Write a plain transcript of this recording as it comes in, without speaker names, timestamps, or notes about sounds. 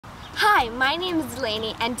Hi, my name is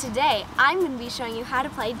Delaney, and today I'm going to be showing you how to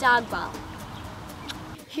play dog ball.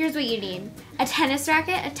 Here's what you need: a tennis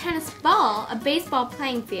racket, a tennis ball, a baseball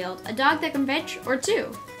playing field, a dog that can pitch, or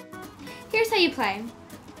two. Here's how you play.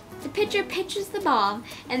 The pitcher pitches the ball,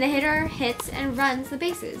 and the hitter hits and runs the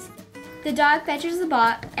bases. The dog fetches the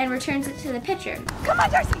ball and returns it to the pitcher. Come on,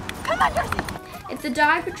 Darcy! Come on, Darcy! If the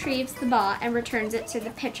dog retrieves the ball and returns it to the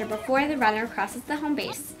pitcher before the runner crosses the home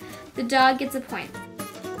base, the dog gets a point.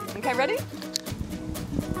 Okay, ready?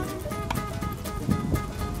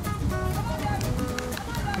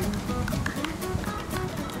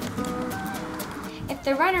 If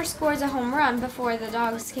the runner scores a home run before the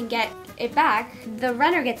dogs can get it back, the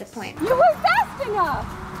runner gets a point. You were fast enough!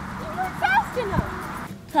 You were fast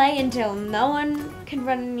enough! Play until no one can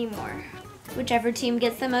run anymore. Whichever team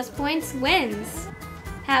gets the most points wins.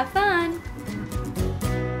 Have fun!